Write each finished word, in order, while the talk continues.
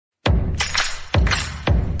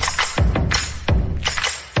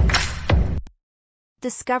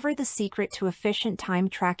Discover the secret to efficient time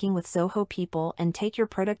tracking with Zoho People and take your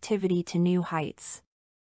productivity to new heights.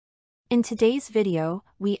 In today's video,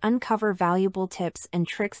 we uncover valuable tips and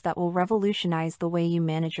tricks that will revolutionize the way you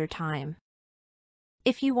manage your time.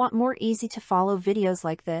 If you want more easy-to-follow videos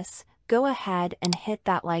like this, go ahead and hit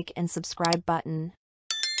that like and subscribe button.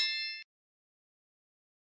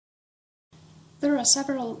 There are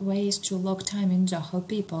several ways to log time in Zoho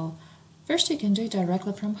People. First, you can do it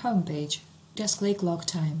directly from homepage. Just click Log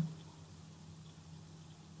Time.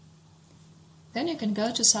 Then you can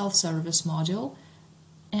go to Self-Service module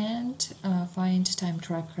and find Time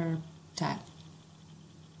Tracker tab.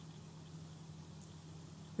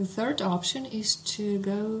 The third option is to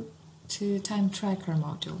go to Time Tracker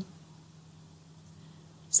module.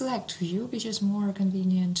 Select View, which is more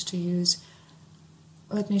convenient to use.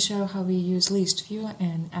 Let me show how we use List View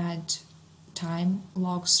and add time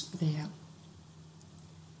logs there.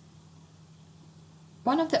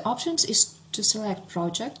 One of the options is to select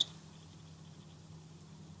Project,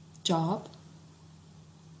 Job,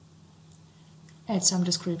 add some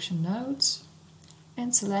description notes,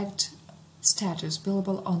 and select Status,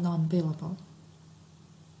 billable or non-billable,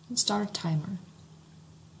 and start timer.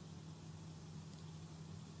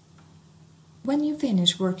 When you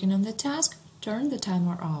finish working on the task, turn the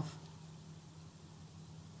timer off.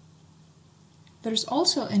 There is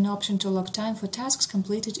also an option to log time for tasks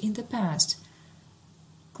completed in the past.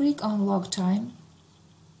 Click on Log Time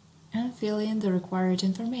and fill in the required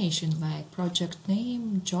information like project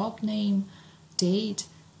name, job name, date.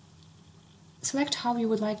 Select how you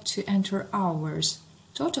would like to enter hours,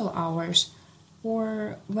 total hours,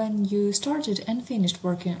 or when you started and finished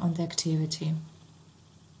working on the activity.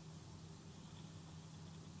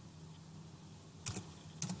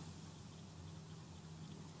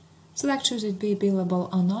 Select should it be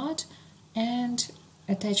billable or not, and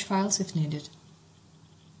attach files if needed.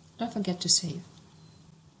 Don't forget to save.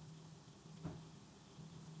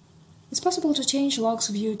 It's possible to change logs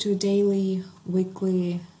view to daily,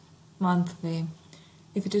 weekly, monthly.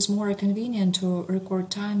 If it is more convenient to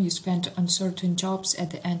record time you spent on certain jobs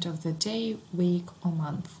at the end of the day, week, or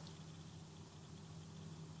month.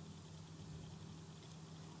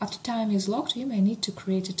 After time is logged, you may need to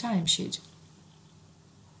create a timesheet.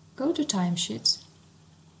 Go to Timesheets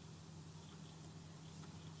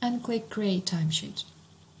and click Create Timesheet.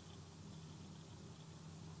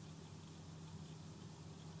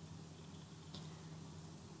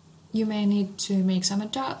 You may need to make some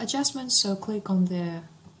adjustments, so click on the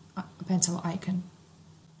pencil icon.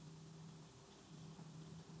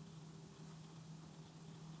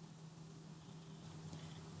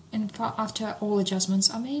 And after all adjustments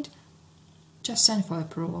are made, just send for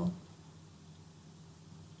approval.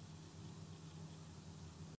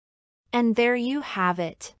 And there you have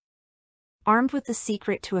it. Armed with the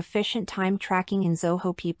secret to efficient time tracking in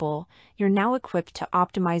Zoho People, you're now equipped to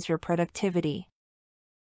optimize your productivity.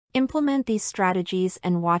 Implement these strategies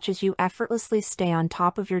and watch as you effortlessly stay on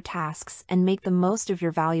top of your tasks and make the most of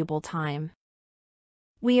your valuable time.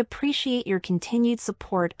 We appreciate your continued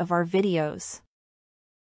support of our videos.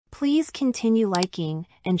 Please continue liking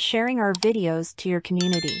and sharing our videos to your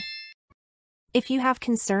community. If you have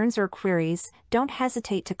concerns or queries, don't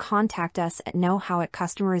hesitate to contact us at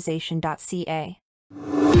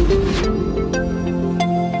knowhow@customerization.ca.